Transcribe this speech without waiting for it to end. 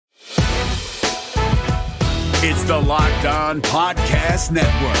It's the Locked On Podcast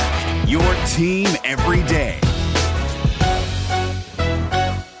Network, your team every day.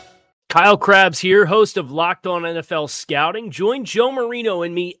 Kyle Krabs here, host of Locked On NFL Scouting. Join Joe Marino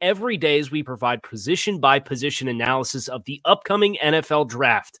and me every day as we provide position-by-position analysis of the upcoming NFL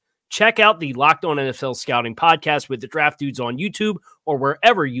Draft. Check out the Locked On NFL Scouting podcast with the Draft Dudes on YouTube or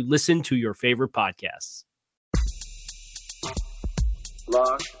wherever you listen to your favorite podcasts.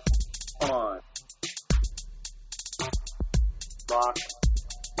 Locked On. Locked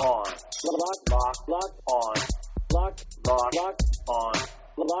On. Locked On. Locked On.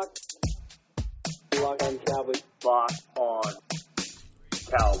 Locked On Cowboys. Locked On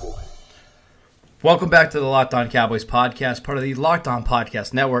Cowboys. Welcome back to the Locked On Cowboys podcast, part of the Locked On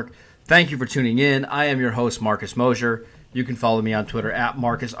Podcast Network. Thank you for tuning in. I am your host, Marcus Mosher. You can follow me on Twitter at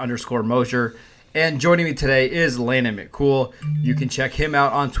Marcus_Mosher. And joining me today is Landon McCool. You can check him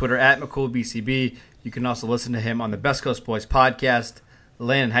out on Twitter at McCoolBCB. You can also listen to him on the Best Coast Boys podcast.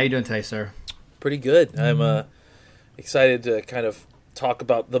 Landon, how you doing today, sir? Pretty good. I'm excited to kind of talk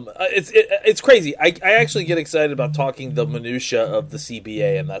about the. It's crazy. I actually get excited about talking the minutia of the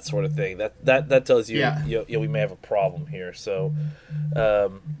CBA and that sort of thing. That tells you, we may have a problem here. So,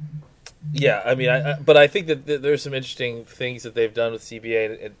 yeah. I mean, but I think that there's some interesting things that they've done with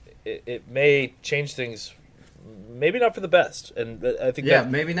CBA, and it may change things. Maybe not for the best, and I think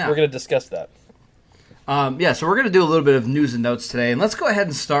maybe not. We're going to discuss that. So we're going to do a little bit of news and notes today, and let's go ahead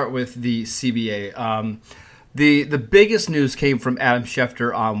and start with the CBA. The biggest news came from Adam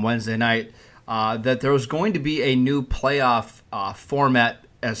Schefter on Wednesday night that there was going to be a new playoff format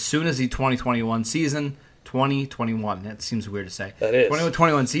as soon as the 2021 season. 2021, that seems weird to say. That is.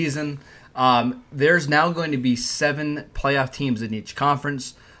 2021 season. There's now going to be 7 playoff teams in each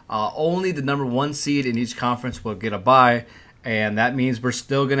conference. Only the number 1 seed in each conference will get a bye, and that means we're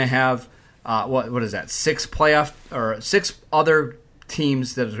still going to have what is that? 6 other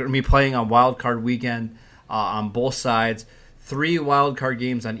teams that are going to be playing on Wild Card Weekend on both sides. 3 wild card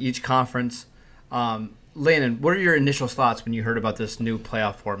games on each conference. Landon, what are your initial thoughts when you heard about this new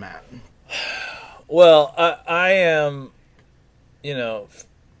playoff format? Well, I am,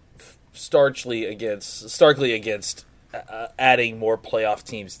 starkly against adding more playoff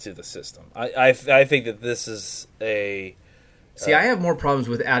teams to the system. I think that this is a. See, I have more problems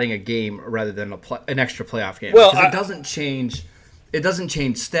with adding a game rather than an extra playoff game. Well, because it doesn't change. It doesn't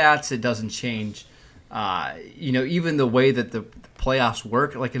change stats. It doesn't change. Even the way that the playoffs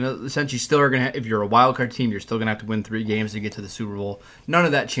work. Like in a sense, you still are going to. If you're a wild card team, you're still going to have to win 3 games to get to the Super Bowl. None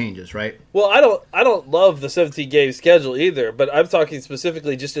of that changes, right? Well, I don't love the 17-game schedule either, but I'm talking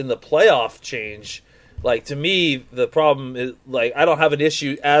specifically just in the playoff change. Like, to me, the problem is, like, I don't have an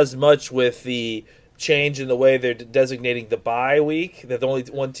issue as much with the change in the way they're designating the bye week, that only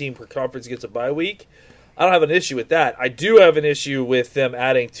 1 team per conference gets a bye week. I don't have an issue with that. I do have an issue with them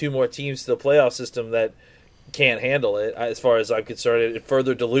adding 2 more teams to the playoff system that can't handle it. As far as I'm concerned, it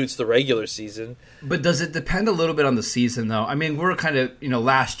further dilutes the regular season. But does it depend a little bit on the season, though? I mean, we're kind of,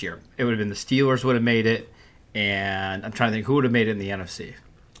 last year, it would have been the Steelers would have made it, and I'm trying to think who would have made it in the NFC.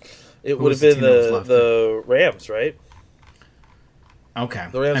 It would have been the Rams, right? Okay.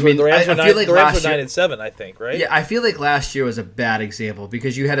 The Rams were 9-7, I think, right? Yeah, I feel like last year was a bad example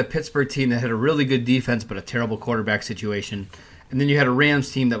because you had a Pittsburgh team that had a really good defense but a terrible quarterback situation, and then you had a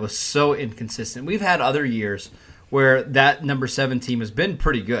Rams team that was so inconsistent. We've had other years where that number 7 team has been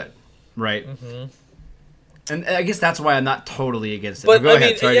pretty good, right? Mm-hmm. And I guess that's why I'm not totally against it. But go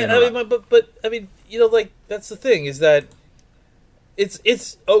ahead. Sorry to interrupt. that's the thing is that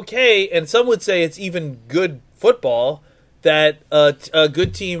it's okay, and some would say it's even good football that a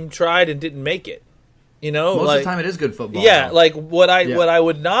good team tried and didn't make it. Most of the time it is good football. Yeah, though. Like what I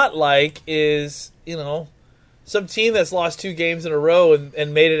would not like is some team that's lost 2 games in a row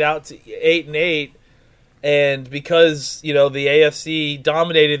and made it out to 8-8, and because the AFC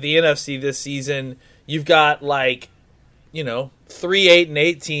dominated the NFC this season, you've got 3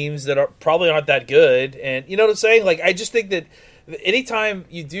 8-8 teams that probably aren't that good, and you know what I'm saying? Like, I just think that anytime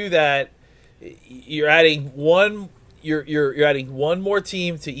you do that, you're adding one. You're adding 1 more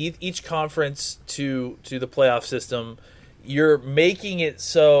team to each conference to the playoff system. You're making it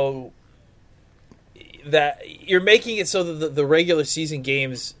so that the regular season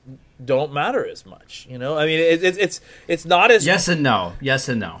games don't matter as much. It's not as yes and no.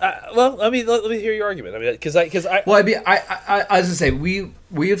 Let me hear your argument. I was gonna say we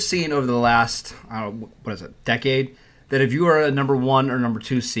have seen over the last decade that if you are a number 1 or number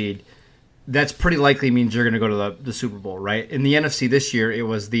 2 seed, that's pretty likely means you're going to go to the Super Bowl, right? In the NFC this year, it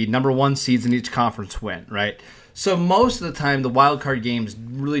was the number 1 seeds in each conference win, right? So most of the time, the wild card games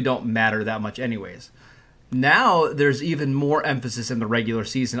really don't matter that much anyways. Now there's even more emphasis in the regular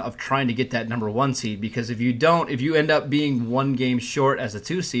season of trying to get that number 1 seed, because if you end up being 1 game short as a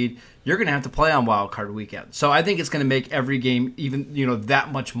 2 seed, you're going to have to play on wild card weekend. So I think it's going to make every game even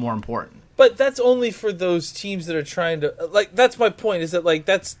that much more important. But that's only for those teams that are trying to that's my point, is that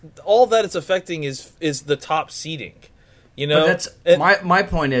that's all that it's affecting is the top seeding. But my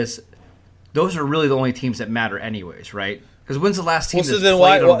point is those are really the only teams that matter anyways, right? Because when's the last team that's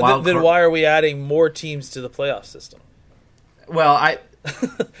played on wild card? Then why are we adding more teams to the playoff system? Well, I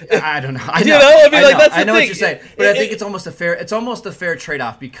don't know. I know what you're saying, but I think it's almost a fair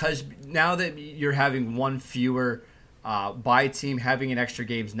trade-off, because now that you're having one fewer bye team, having an extra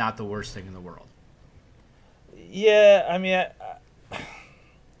game is not the worst thing in the world. Yeah, I mean,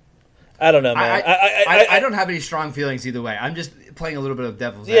 I don't know, man. I don't have any strong feelings either way. I'm just playing a little bit of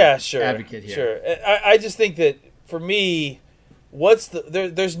devil's advocate here. Sure. I just think that for me,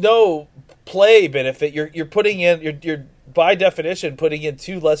 there's no play benefit. You're putting in you're by definition putting in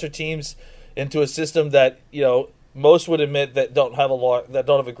 2 lesser teams into a system that most would admit that don't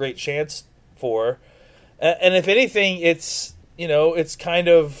have a great chance for. And if anything, it's kind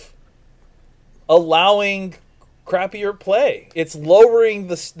of allowing crappier play. It's lowering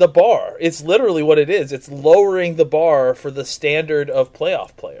the bar. It's literally what it is. It's lowering the bar for the standard of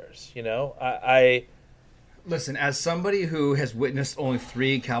playoff players. Listen, as somebody who has witnessed only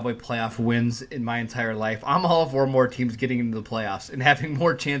 3 Cowboy playoff wins in my entire life, I'm all for more teams getting into the playoffs and having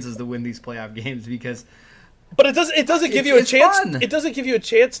more chances to win these playoff games, because. But it doesn't give you a chance. Fun. It doesn't give you a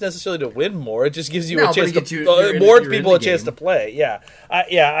chance necessarily to win more. It just gives you a chance to more people a chance to play. Yeah,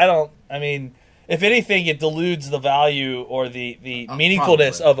 I don't. I mean, if anything, it dilutes the value or the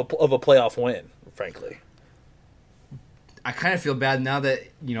meaningfulness of a playoff win. Frankly, I kind of feel bad now that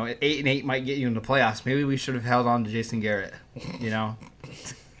 8-8 might get you into the playoffs. Maybe we should have held on to Jason Garrett. You're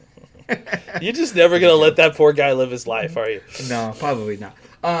just never gonna let that poor guy live his life, are you? No, probably not.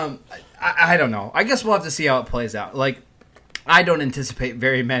 I don't know. I guess we'll have to see how it plays out. I don't anticipate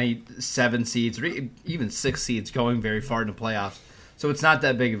very many 7 seeds or even 6 seeds going very far in the playoffs. So it's not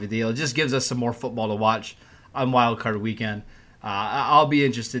that big of a deal. It just gives us some more football to watch on Wild Card Weekend. I'll be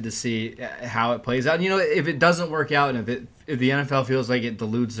interested to see how it plays out. If it doesn't work out, and if the NFL feels like it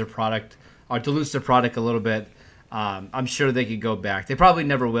dilutes their product a little bit, I'm sure they could go back. They probably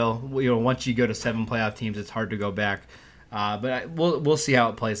never will. Once you go to 7 playoff teams, it's hard to go back. But we'll see how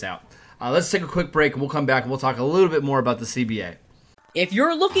it plays out. Let's take a quick break, and we'll come back and we'll talk a little bit more about the CBA. If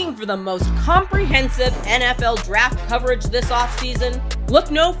you're looking for the most comprehensive NFL draft coverage this offseason,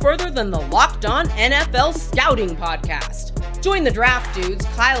 look no further than the Locked On NFL Scouting Podcast. Join the draft dudes,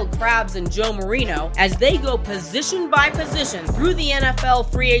 Kyle Krabs and Joe Marino, as they go position by position through the NFL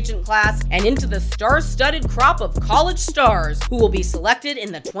free agent class and into the star-studded crop of college stars who will be selected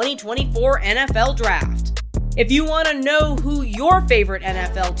in the 2024 NFL Draft. If you want to know who your favorite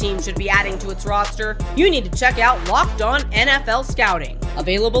NFL team should be adding to its roster, you need to check out Locked On NFL Scouting,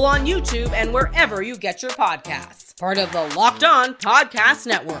 available on YouTube and wherever you get your podcasts. Part of the Locked On Podcast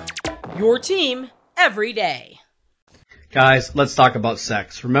Network, your team every day. Guys, let's talk about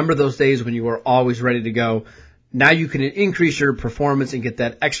sex. Remember those days when you were always ready to go? Now you can increase your performance and get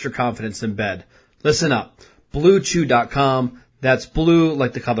that extra confidence in bed. Listen up. BlueChew.com. That's blue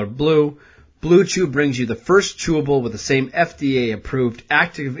like the color blue. Blue Chew brings you the first chewable with the same FDA-approved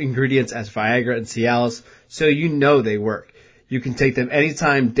active ingredients as Viagra and Cialis, so you know they work. You can take them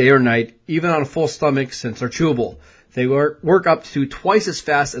anytime, day or night, even on a full stomach since they're chewable. They work up to twice as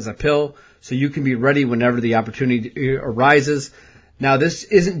fast as a pill, so you can be ready whenever the opportunity arises. Now, this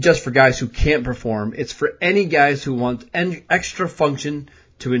isn't just for guys who can't perform. It's for any guys who want extra function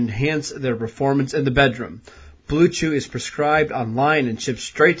to enhance their performance in the bedroom. Blue Chew is prescribed online and shipped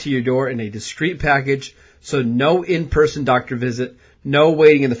straight to your door in a discreet package, so no in-person doctor visit, no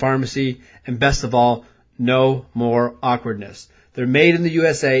waiting in the pharmacy, and best of all, no more awkwardness. They're made in the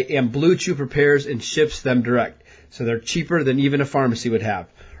USA, and Blue Chew prepares and ships them direct, so they're cheaper than even a pharmacy would have.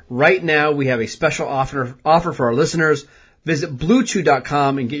 Right now, we have a special offer for our listeners. Visit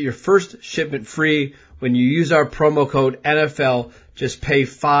BlueChew.com and get your first shipment free when you use our promo code NFL. Just pay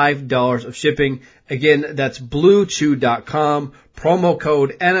 $5 of shipping. Again, that's BlueChew.com, promo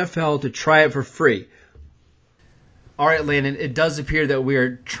code NFL to try it for free. All right, Landon, it does appear that we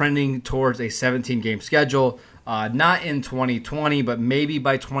are trending towards a 17-game schedule. Not in 2020, but maybe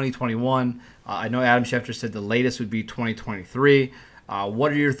by 2021. I know Adam Schefter said the latest would be 2023.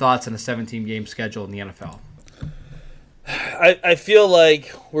 What are your thoughts on a 17-game schedule in the NFL? I feel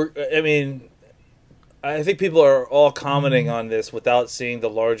like I think people are all commenting on this without seeing the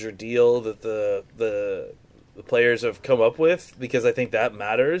larger deal that the players have come up with, because I think that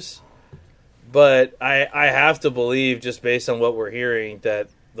matters. but I have to believe, just based on what we're hearing, that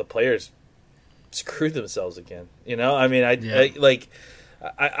the players screwed themselves again. You know, I mean, I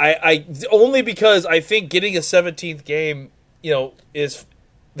only because I think getting a 17th game, you know,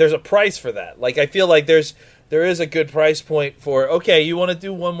 there's a price for that. Like, I feel like there is a good price point for, okay, you want to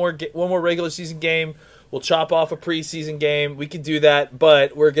do one more regular season game, we'll chop off a preseason game, we can do that,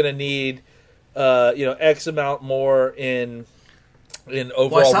 but we're gonna need X amount more in overall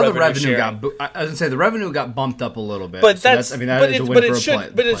well, I saw revenue the revenue sharing. I was gonna say the revenue got bumped up a little bit, But so that's is a but win it for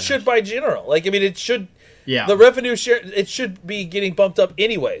should but it should by general. Like, I mean, it should. Yeah. The revenue share, it should be getting bumped up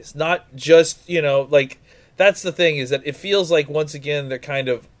anyways, not just, like, that's the thing, is that it feels like, once again, they're kind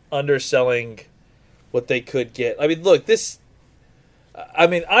of underselling what they could get. I mean, look,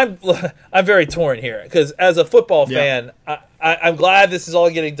 I'm very torn here, because as a football fan, I'm glad this is all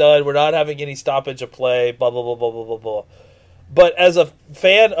getting done. We're not having any stoppage of play, blah, blah, blah, blah, blah, blah, blah. But as a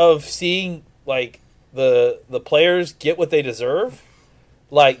fan of seeing, like, the players get what they deserve,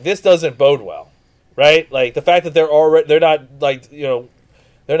 like, this doesn't bode well. Right, like the fact that they're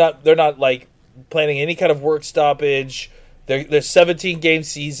not like planning any kind of work stoppage. They're 17 game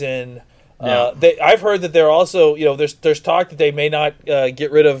season. Yeah. I've heard that they're also, there's talk that they may not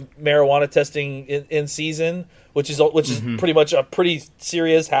get rid of marijuana testing in season, which is pretty much a pretty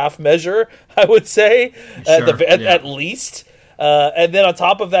serious half measure, I would say, at least. And then on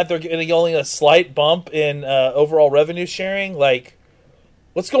top of that, they're getting only a slight bump in overall revenue sharing, like.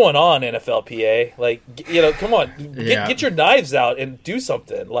 What's going on, NFLPA? Like, come on, get your knives out and do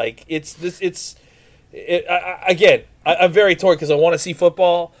something. Like, I'm very torn because I want to see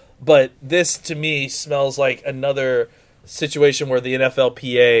football, but this to me smells like another situation where the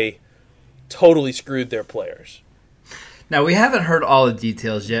NFLPA totally screwed their players. Now, we haven't heard all the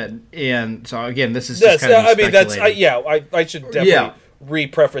details yet, and so again, this is just kind of speculating. I should definitely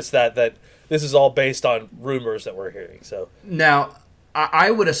re-preface that this is all based on rumors that we're hearing. So now,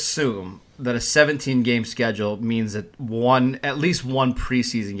 I would assume that a 17-game schedule means that at least one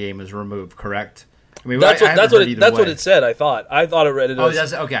preseason game is removed. Correct? I mean, that's what it said. I thought it read it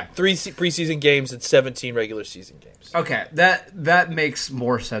as okay. 3 preseason games and 17 regular season games. Okay, that makes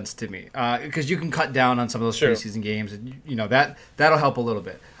more sense to me because you can cut down on some of those preseason games, and that'll help a little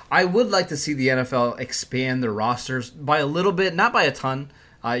bit. I would like to see the NFL expand their rosters by a little bit, not by a ton.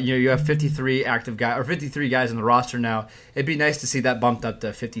 You have 53 active guys or 53 guys in the roster now. It'd be nice to see that bumped up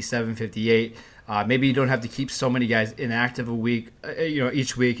to 57, 58. Maybe you don't have to keep so many guys inactive a week,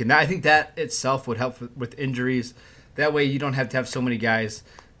 each week, and I think that itself would help with injuries. That way, you don't have to have so many guys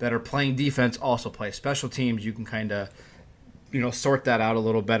that are playing defense also play special teams. You can kind of, sort that out a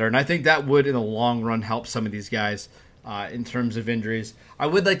little better, and I think that would, in the long run, help some of these guys in terms of injuries. I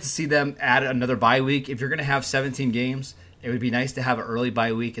would like to see them add another bye week. If you're going to have 17 games, it would be nice to have an early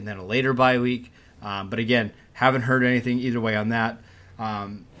bye week and then a later bye week. But again, haven't heard anything either way on that.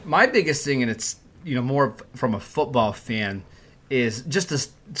 My biggest thing, and it's more from a football fan, is just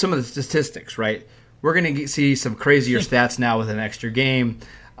some of the statistics, right? We're going to see some crazier stats now with an extra game.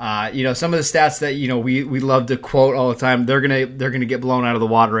 Some of the stats that we love to quote all the time, they're gonna get blown out of the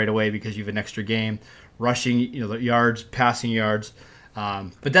water right away because you have an extra game, rushing, the yards, passing yards.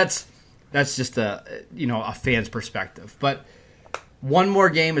 But that's just a fan's perspective. But one more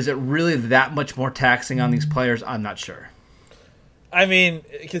game, is it really that much more taxing on these players? I'm not sure. I mean,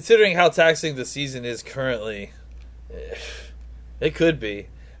 considering how taxing the season is currently, it could be.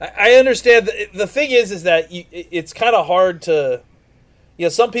 I understand. The thing is that it's kind of hard to,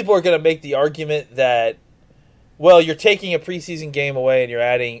 some people are going to make the argument that, well, you're taking a preseason game away and you're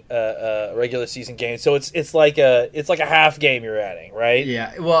adding a regular season game, so it's like a half game you're adding, right?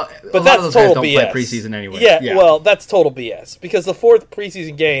 Yeah, well, but that's total BS. Play preseason anyway. Yeah, well, that's total BS because the fourth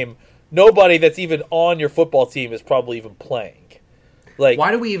preseason game, nobody that's even on your football team is probably even playing. Like,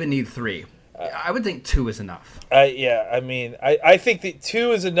 why do we even need 3? I would think 2 is enough. I think that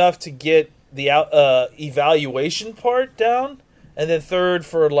 2 is enough to get the evaluation part down, and then 3rd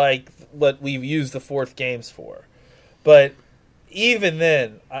for like what we've used the 4th games for. But even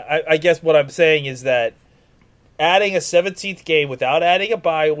then, I guess what I'm saying is that adding a 17th game without adding a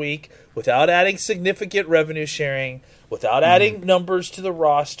bye week, without adding significant revenue sharing, without adding numbers to the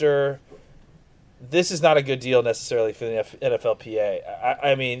roster, this is not a good deal necessarily for the NFLPA.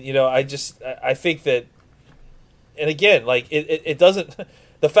 I think that, and again, like it doesn't.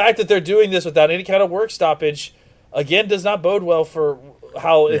 The fact that they're doing this without any kind of work stoppage, again, does not bode well for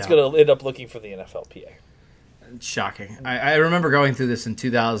how it's going to end up looking for the NFLPA. It's shocking. I remember going through this in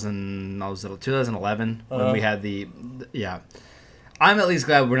 2011 when we had I'm at least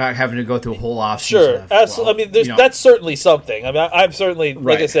glad we're not having to go through a whole offseason. Sure, absolutely. I mean, that's certainly something. I mean, I'm certainly,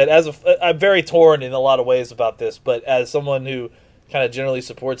 like I said, I'm very torn in a lot of ways about this. But as someone who kind of generally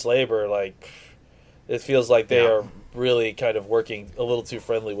supports labor, like, it feels like they are really kind of working a little too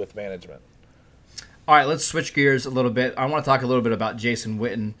friendly with management. All right, let's switch gears a little bit. I want to talk a little bit about Jason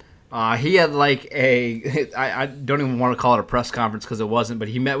Witten. He had I don't even want to call it a press conference because it wasn't, but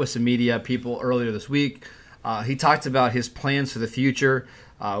he met with some media people earlier this week. He talked about his plans for the future.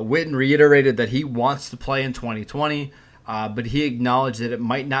 Witten reiterated that he wants to play in 2020, but he acknowledged that it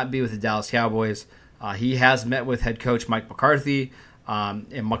might not be with the Dallas Cowboys. He has met with head coach Mike McCarthy,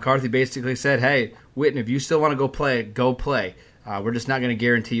 and McCarthy basically said, hey, Witten, if you still want to go play, go play. We're just not going to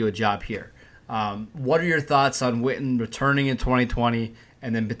guarantee you a job here. What are your thoughts on Witten returning in 2020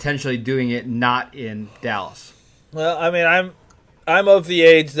 and then potentially doing it not in Dallas? Well, I mean, I'm of the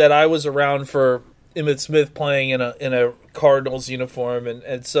age that I was around for Emmitt Smith playing in a Cardinals uniform,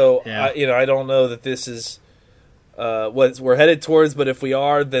 and so I don't know that this is what we're headed towards. But if we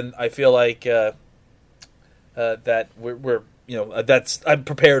are, then I feel like that we're I'm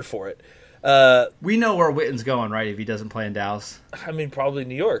prepared for it. We know where Witten's going, right? If he doesn't play in Dallas, I mean, probably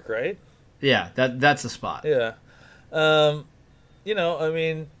New York, right? Yeah, that's the spot. Yeah, I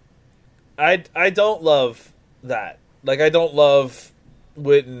mean, I don't love that. Like, I don't love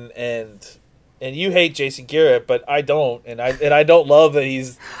Witten and you hate Jason Garrett, but I don't, and I don't love that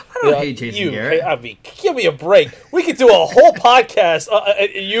he's. I don't hate Jason Garrett. I mean, give me a break. We could do a whole podcast.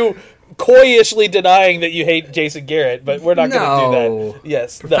 You coyishly denying that you hate Jason Garrett, but we're not going to do that.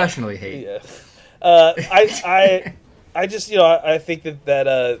 Yes, professionally hate. Yeah. I just I think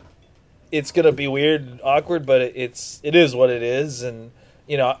that it's going to be weird and awkward, but it is what it is, and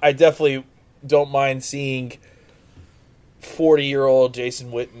I definitely don't mind seeing 40-year-old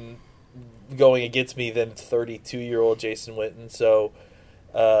Jason Witten going against me than 32-year-old Jason Witten. So,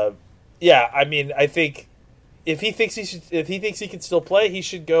 I mean, I think if he thinks he can still play, he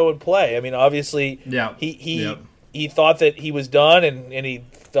should go and play. I mean, obviously, he thought that he was done, and he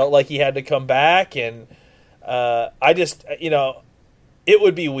felt like he had to come back, and I just it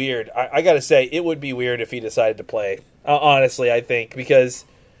would be weird. I got to say, it would be weird if he decided to play. Honestly, I think because.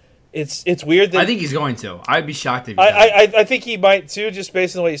 It's weird that I think he's going to. I'd be shocked if he I think he might too, just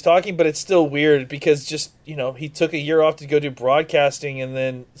based on the way he's talking. But it's still weird because he took a year off to go do broadcasting, and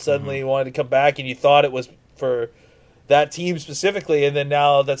then suddenly he wanted to come back, and you thought it was for that team specifically, and then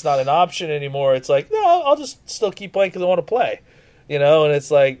now that's not an option anymore. It's like, no, I'll just still keep playing because I want to play, And it's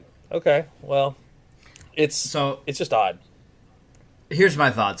like, okay, well, it's just odd. Here's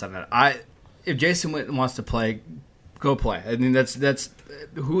my thoughts on it. If Jason Witten wants to play, go play. I mean, that's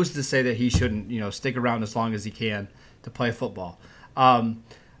who's to say that he shouldn't, stick around as long as he can to play football.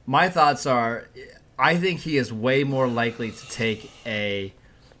 My thoughts are, I think he is way more likely to take a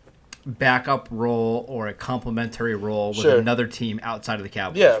backup role or a complementary role with another team outside of the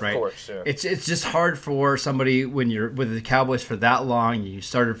Cowboys. Yeah, right? Of course. Sure. It's just hard for somebody when you're with the Cowboys for that long, you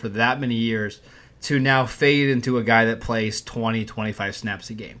started for that many years, to now fade into a guy that plays 20, 25 snaps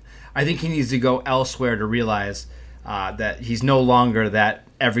a game. I think he needs to go elsewhere to realize that he's no longer that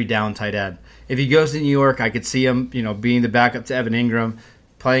every down tight end. If he goes to New York, I could see him, being the backup to Evan Ingram,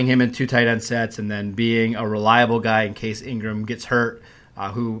 playing him in two tight end sets, and then being a reliable guy in case Ingram gets hurt.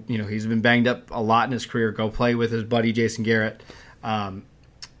 Who he's been banged up a lot in his career. Go play with his buddy Jason Garrett. Honestly,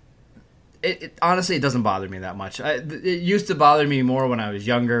 it doesn't bother me that much. It used to bother me more when I was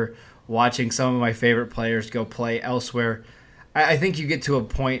younger, watching some of my favorite players go play elsewhere. I think you get to a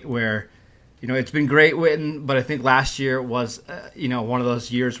point where. It's been great, Witten, but I think last year was, one of those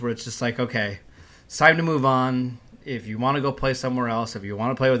years where it's just like, okay, it's time to move on. If you want to go play somewhere else, if you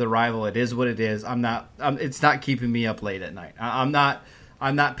want to play with a rival, it is what it is. It's not keeping me up late at night. I'm not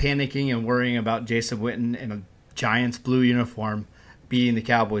panicking and worrying about Jason Witten in a Giants blue uniform beating the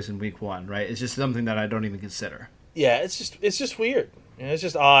Cowboys in Week 1. Right? It's just something that I don't even consider. Yeah, it's just weird. It's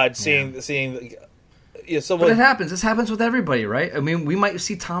just odd seeing. But it happens. This happens with everybody, right? I mean, we might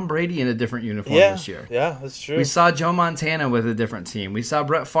see Tom Brady in a different uniform this year. Yeah, that's true. We saw Joe Montana with a different team. We saw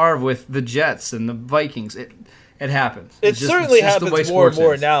Brett Favre with the Jets and the Vikings. It happens. It certainly happens more and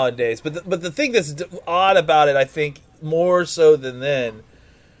more nowadays. But the thing that's odd about it, I think, more so than then,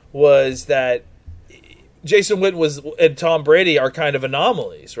 was that Jason Witten and Tom Brady are kind of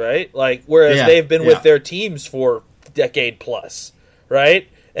anomalies, right? Like, whereas they've been with their teams for a decade plus, right?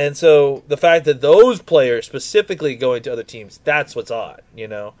 And so the fact that those players specifically going to other teams, that's what's odd,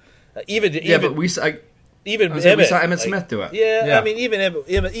 but we saw Emmitt Smith do it. Yeah, I mean, even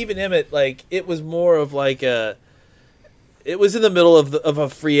Emmitt, like, it was more of like it was in the middle of a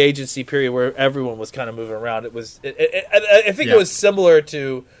free agency period where everyone was kind of moving around. I think it was similar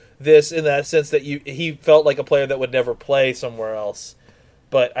to this in that sense that he felt like a player that would never play somewhere else.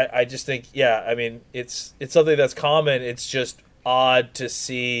 But I just think, I mean, it's something that's common. It's just odd to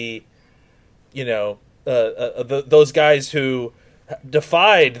see, those guys who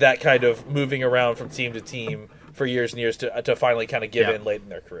defied that kind of moving around from team to team for years and years to finally kind of give in late in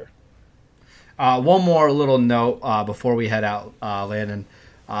their career. One more little note before we head out, Landon.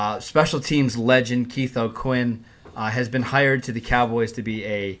 Special teams legend Keith O'Quinn has been hired to the Cowboys to be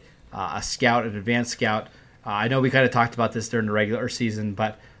a scout, an advanced scout. I know we kind of talked about this during the regular season,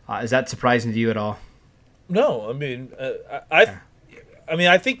 but is that surprising to you at all? No, I mean,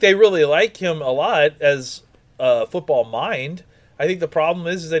 I think they really like him a lot as a football mind. I think the problem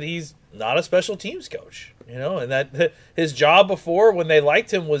is that he's not a special teams coach, and that his job before when they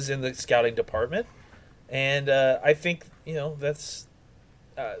liked him was in the scouting department, and I think that's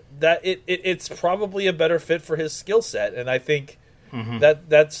it's probably a better fit for his skill set, and I think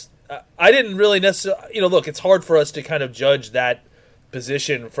that's. I didn't really necessarily, look, it's hard for us to kind of judge that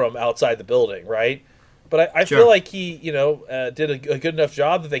position from outside the building, right? But I feel like he, did a good enough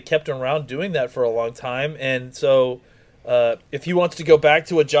job that they kept him around doing that for a long time. And so if he wants to go back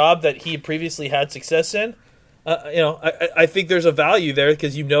to a job that he previously had success in, I think there's a value there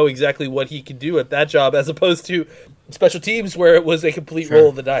because exactly what he can do at that job as opposed to special teams where it was a complete roll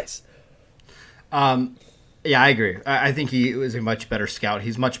of the dice. Yeah, I agree. I think he was a much better scout.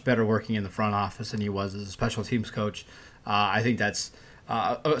 He's much better working in the front office than he was as a special teams coach. I think that's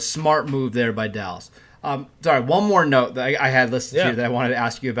a smart move there by Dallas. Sorry, one more note that I had listed here that I wanted to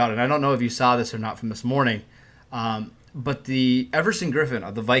ask you about, and I don't know if you saw this or not from this morning, but the Everson Griffin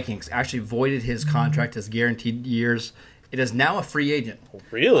of the Vikings actually voided his contract as guaranteed years. It is now a free agent.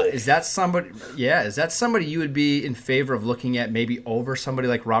 Really? Is that somebody? Yeah, is that somebody you would be in favor of looking at maybe over somebody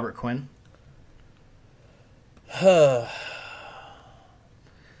like Robert Quinn?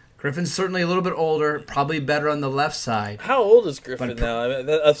 Griffin's certainly a little bit older, probably better on the left side. How old is Griffin now?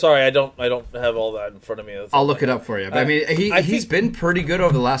 I'm sorry, I don't have all that in front of me. I'll look it up for you. But he's been pretty good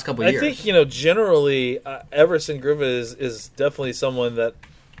over the last couple of years. I think generally Everson Griffin is definitely someone that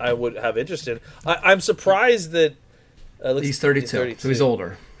I would have interest in. I'm surprised that he's 32, so he's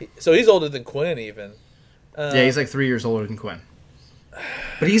older. So he's older than Quinn even. Yeah, he's like 3 years older than Quinn.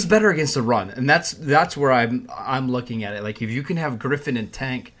 But he's better against the run, and that's where I'm looking at it. Like if you can have Griffin and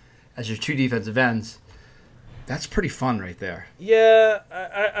Tank as your two defensive ends, that's pretty fun right there. Yeah,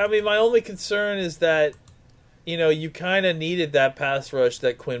 I mean my only concern is that you kind of needed that pass rush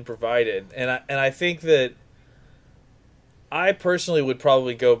that Quinn provided, and I think that I personally would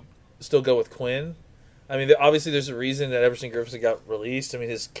probably still go with Quinn. I mean, obviously, there's a reason that Everson Griffin got released. I mean,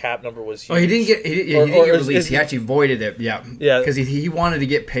 his cap number was huge. Oh, he didn't get released. He actually voided it. Yeah, because he wanted to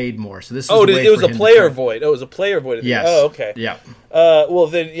get paid more. So this was it was a player void. Oh, it was a player void. Yes. Oh, okay. Yeah. Well,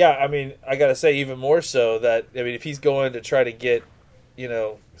 then, I mean, I gotta say even more so that if he's going to try to get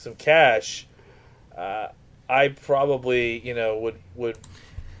some cash, I probably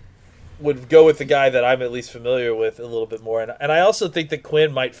would go with the guy that I'm at least familiar with a little bit more, and I also think that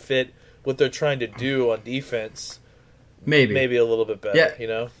Quinn might fit what they're trying to do on defense, maybe a little bit better.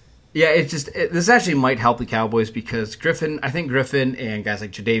 Yeah, it's just this actually might help the Cowboys because I think Griffin and guys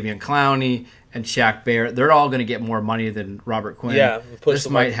like Jadeveon Clowney and Shaq Barrett, they're all going to get more money than Robert Quinn. Yeah, this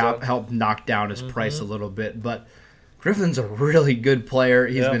might help knock down his price a little bit, but Griffin's a really good player.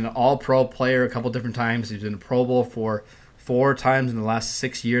 He's been an All-Pro player a couple different times. He's been a Pro Bowl for 4 times in the last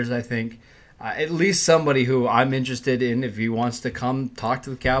 6 years, I think. At least somebody who I'm interested in if he wants to come talk to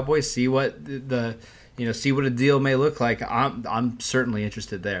the Cowboys, see what see what a deal may look like. I'm certainly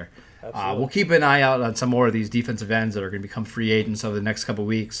interested there. We'll keep an eye out on some more of these defensive ends that are going to become free agents over the next couple of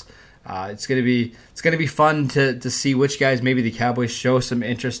weeks. It's going to be fun to see which guys maybe the Cowboys show some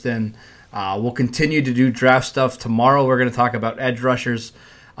interest in. We'll continue to do draft stuff tomorrow. We're going to talk about edge rushers.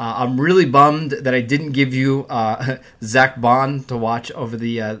 I'm really bummed that I didn't give you Zach Bond to watch over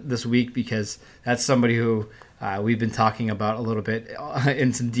the this week because that's somebody who we've been talking about a little bit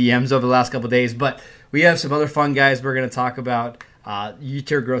in some DMs over the last couple of days. But we have some other fun guys we're going to talk about.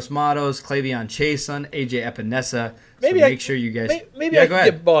 Yetur Gross-Matos, Clavion Chason, AJ Epinesa. Make sure you guys. Maybe I can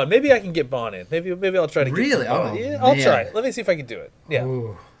get Bond. Maybe I can get Bond in. Maybe I'll try to get some Bond. I'll try. Let me see if I can do it. Yeah,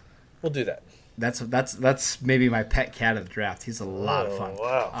 we'll do that. That's maybe my pet cat of the draft. He's a lot of fun.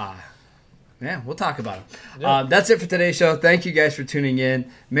 Wow. Yeah, we'll talk about him. Yeah. That's it for today's show. Thank you guys for tuning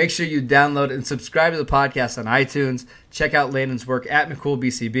in. Make sure you download and subscribe to the podcast on iTunes. Check out Landon's work at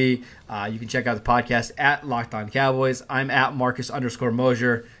McCoolBCB. You can check out the podcast at Locked On Cowboys. I'm at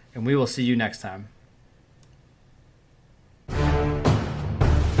Marcus_Mosier, and we will see you next time.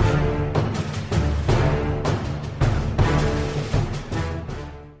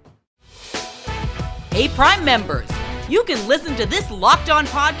 Hey, Prime members, you can listen to this Locked On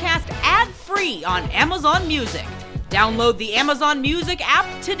podcast ad-free on Amazon Music. Download the Amazon Music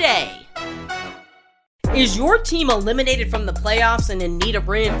app today. Is your team eliminated from the playoffs and in need of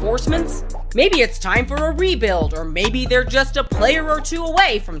reinforcements? Maybe it's time for a rebuild, or maybe they're just a player or two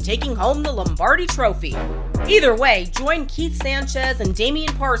away from taking home the Lombardi Trophy. Either way, join Keith Sanchez and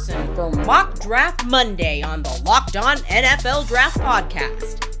Damian Parson for Mock Draft Monday on the Locked On NFL Draft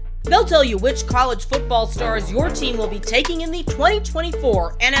Podcast. They'll tell you which college football stars your team will be taking in the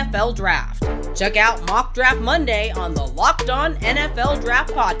 2024 NFL Draft. Check out Mock Draft Monday on the Locked On NFL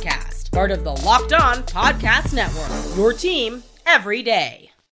Draft Podcast, part of the Locked On Podcast Network. Your team every day.